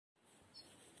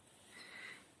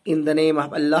In the name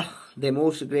of Allah, the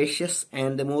most gracious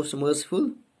and the most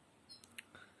merciful.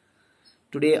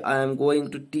 Today I am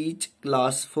going to teach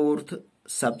class 4th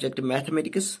subject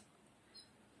mathematics.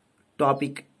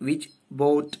 Topic which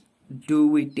board do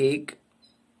we take,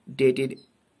 dated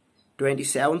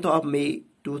 27th of May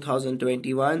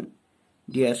 2021.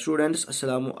 Dear students,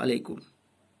 Assalamu alaikum.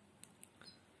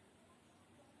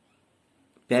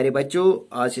 प्यारे बच्चों,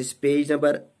 आज इस page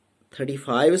number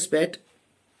 35 पे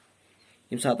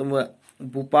यम सात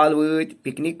भोपाल वत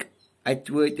picnic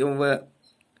अत वत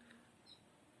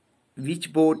विच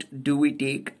boat do we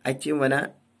take अत वना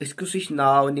कुछ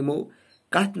नाव निमो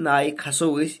कत नाय खसो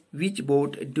विच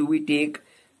बोट डू वी टेक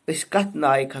कत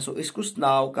नाय खसो कुछ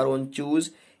नाव करोन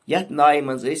चूज यत नाय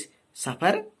मज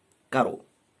सफर करो.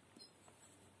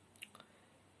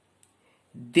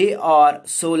 They are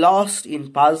so lost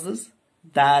in puzzles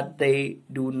that they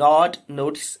do not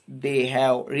notice they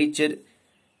have reached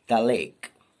the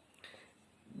lake.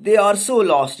 They are so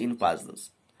lost in puzzles.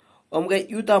 Gay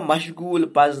yuta mashgul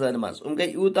puzzlen mans.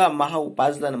 Gay yuta mahaw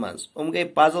puzzlen mans. Gay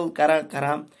puzzle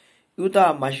kara yuta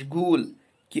mashgul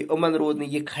ki rod ne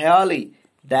ye khayali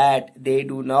that they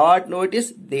do not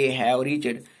notice they have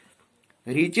reached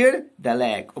the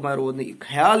lake. Rod ne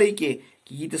khayali ki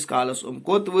yitis kalas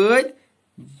kot word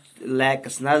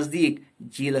lakes nazdik,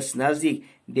 jilas nazdik.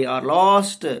 They are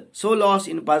lost, so lost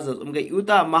in puzzles. Gay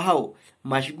yuta mahaw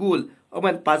mashgul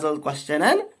puzzle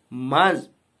questionan mans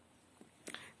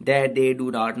that they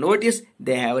do not notice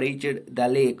they have reached the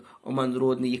lake.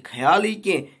 Rod ne khayali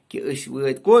ki is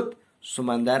word kot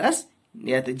sumandaras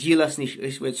yat jilas nish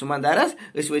is word sumandaras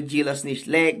is word jilas nish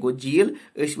lake go jil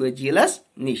is word jilas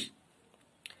nish.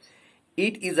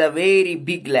 It is a very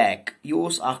big lake.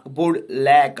 Yos ak bod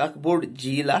lake ak bod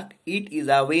jilak. It is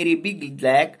a very big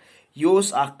lake.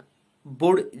 Yos ak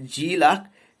bod jilak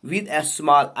with a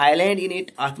small island in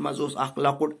it. Atmazos ak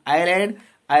lakut island.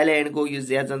 Island go use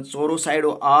zan soro side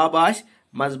o abash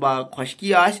mazba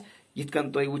khoshki ash.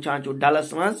 Yitkan toy wuchan chu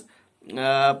Dallas mans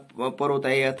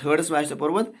porota ya third smash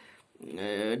porvat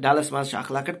Dallas mans ak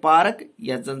lakat park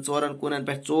yat zan soran kunan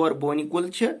pe chor boni kul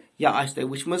chhe ya ash toy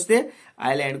wuchmas te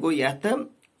island go yat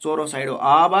soro side o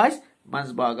abash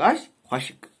mazba gash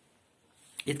khoshk.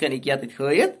 Yitkan ikyat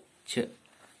thayet chhe.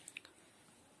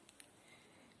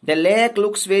 The lake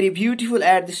looks very beautiful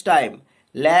at this time.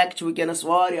 Lake chwikenas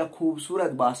wariya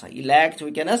khoobsurat basa. Lake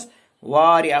chwikenas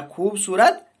wariya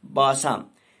khoobsurat basa.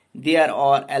 There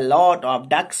are a lot of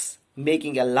ducks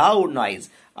making a loud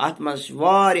noise. Atmas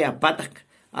wariya batak.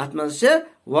 Atmas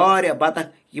wariya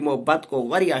batak. Yimo batko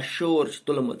wariya shor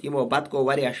tulmut. Yimo batko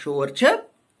wariya shor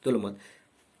tulmut.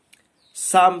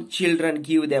 Some children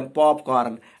give them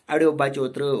popcorn. Adio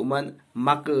bacho throw uman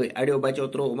makai. Adio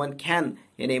bacho throw uman can.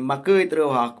 Yani makai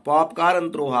throw hak.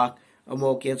 Popcorn throw hak.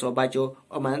 So bacho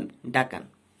oman dakan.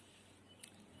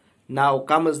 Now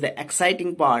comes the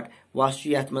exciting part. Was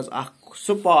yatmas a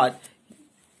support.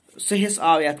 Sehis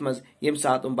yatmas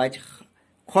yimsat bach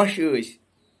khosh.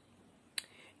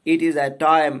 It is a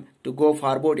time to go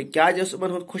for boating. Kya jas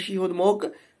uman hud khushi hud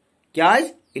mok?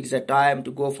 Kya? It is a time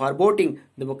to go for boating.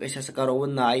 The book is a karo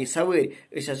na saver.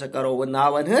 Is a karo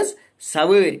na one has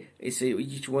saver. Is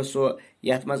each one so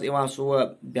yatmas ivan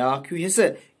so baku his.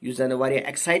 Use a very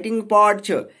exciting part.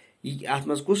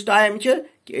 Atmas kus time ki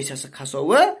is a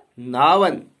kasover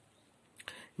navan.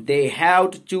 They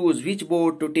have to choose which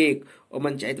boat to take.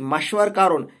 Omanchait mashwar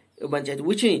karon. Omanchait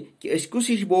wichi ki is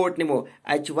kusish boat nemo.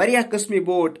 Ach varia kasmi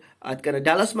boat. At kana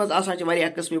Dallas mas asach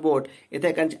varia kasmi boat.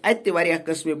 Ite kanch at varia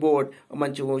kasmi boat.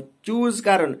 Omanchu choose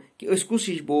karon ki is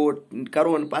kusish boat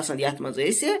karon pasan yatmas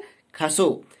ese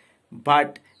kaso.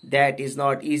 But that is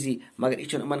not easy. Magar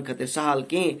ichon man khate sahal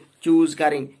ke choose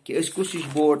karing ki is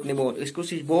kusish boat nimon. Is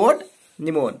kusish boat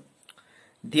nimon.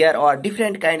 There are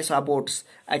different kinds of boats.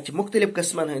 Ach mukhtalif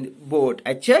qisman hind boat.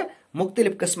 Ach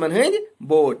mukhtalif qisman hind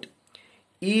boat.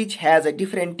 Each has a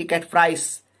different ticket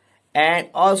price and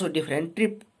also different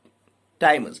trip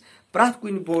timers. Prat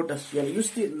kuin boatas yani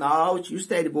yusti now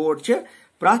yusti boat che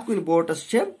prat kuin boatas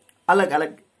che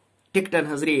alag ticketan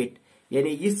has rate.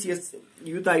 Yani yis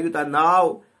yuta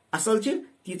now asal che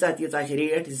tica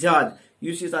rate zyad.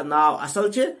 Yus now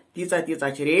asal che tica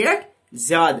rate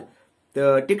zyad.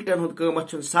 The ticketan hud qeemat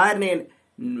chun sarnen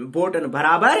boatan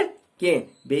barabar ke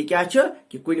be kya cha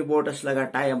ki kuni boatas laga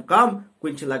time kam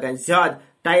kun ch lagan zyad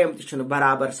time ti chun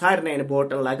barabar sarnen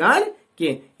boatan lagan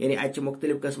ke yani ach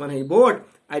mukhtalif qisman hay boat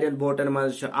aiden boatan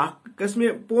man ch ak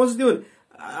qisme pons diun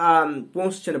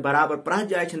pons chun barabar prah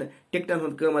jay chun ticketan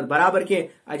hud qeemat barabar ke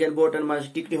aiden boatan man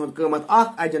ticket hud qeemat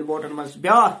ak aiden boatan man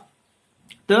bya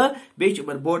ta be ch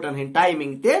boatan hin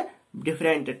timing te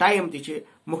different time ti ch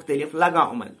mukhtalif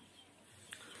laga uman.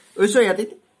 Also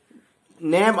yatit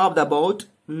name of the boat,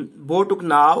 boatuk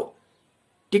naw,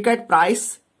 ticket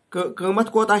price,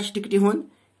 qiymat kota ch ticket hun,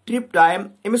 trip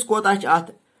time, emis kota ch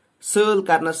ath sail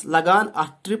karnas lagan,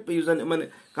 ath trip usan iman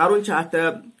karun ch ath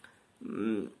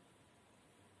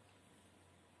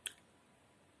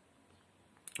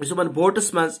isuman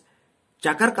boatus mans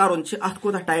chakar karun ch ath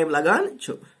kota time lagan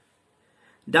ch.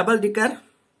 Double decker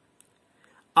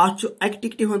ath ch ek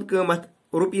ticket hun qiymat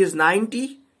rupees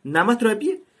 90 namat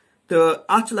rupiye to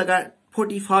ath lagan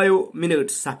 45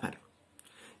 minutes safar.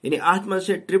 Yani ath man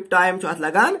se trip time cho ath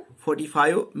lagan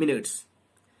 45 minutes.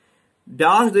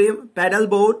 Byaakh doim paddle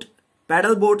boat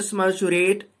man chu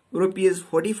rate rupees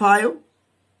 45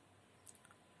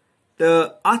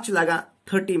 to ath lagan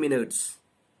 30 minutes.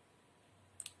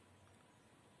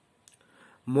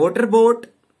 Motor boat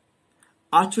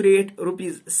ath chu rate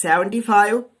rupees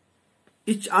 75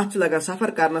 ich ath lagan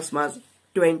safar karnas mas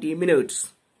 20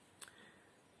 minutes.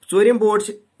 Touring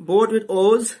boat with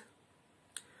oars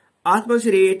ath mas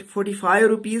rate 45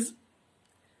 rupees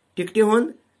ticket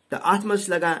hun the ath mas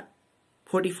laga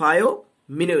 45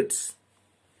 minutes.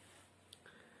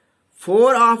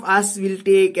 4 of us will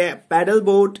take a paddle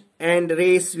boat and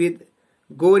race with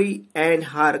Gauri and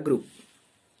her group.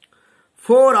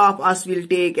 4 of us will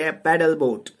take a paddle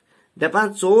boat.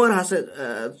 Dapan tzor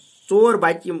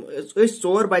bach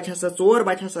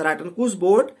hasa ratan kus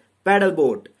boat paddle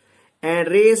boat and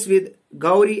race with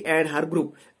Gauri and her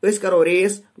group. Is karo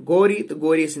race Gauri to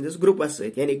Gauri in this group as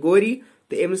it. Yani Gauri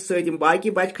to emis sait im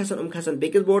baki bach khasan khasan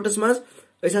bekis boatus mas.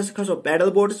 Is has khaso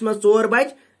paddle boatus mas tzor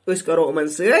bach. Is karo man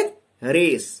sait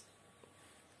race.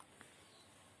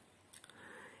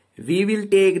 We will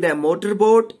take the motor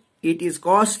boat. It is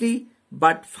costly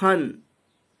but fun.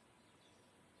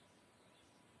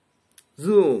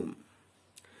 Zoom.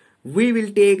 We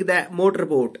will take the motor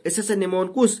boat. Is a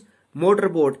nimon kus motor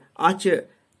boat. Ach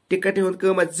ticket hun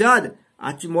qiymat zyad.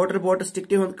 Ach motor boat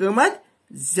ticket hun qiymat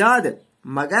zyad.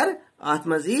 Magar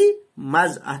atmazi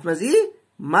maz. Atmazi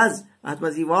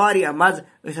wariya maz.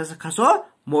 Is a khaso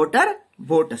motor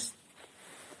boatus.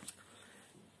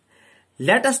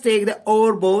 Let us take the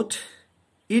oar boat.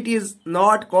 It is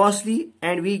not costly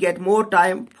and we get more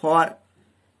time for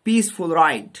peaceful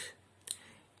ride.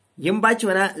 Yim bach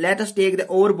wana let us take the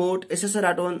oar boat. Isasa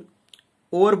raton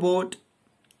oar boat.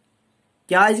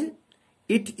 Kyaj?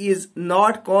 It is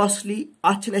not costly.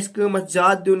 Achin es qiymat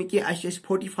zyad dun ki ash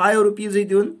 45 rupees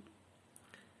dun.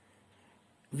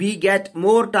 We get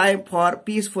more time for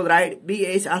peaceful ride. Be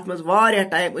is atmas variya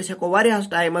time. Is heko variya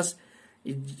time as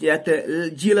yat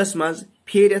jilas maz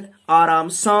pherit aram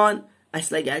san. As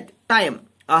like at time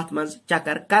atmas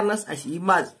chakar karnas as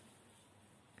imaz.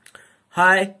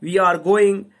 Hi, we are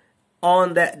going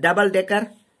on the double decker.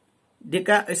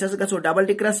 Is as so double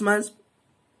decker mans.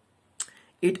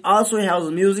 It also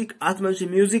has music. Atmas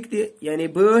music the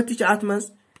yani birth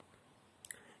atmas.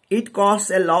 It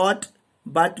costs a lot,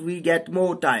 but we get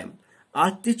more time.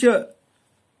 Aticha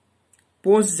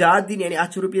post zyad din yani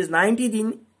ach rupees 90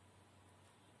 din.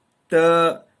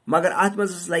 The magar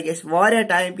atmas is like es variya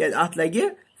time ke at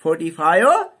lage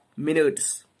 45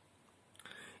 minutes.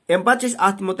 Empatchis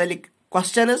at mutalik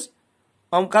questions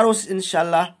karos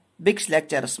inshallah big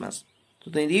lectures mas. To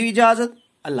the ijazat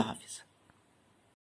Allah Hafiz.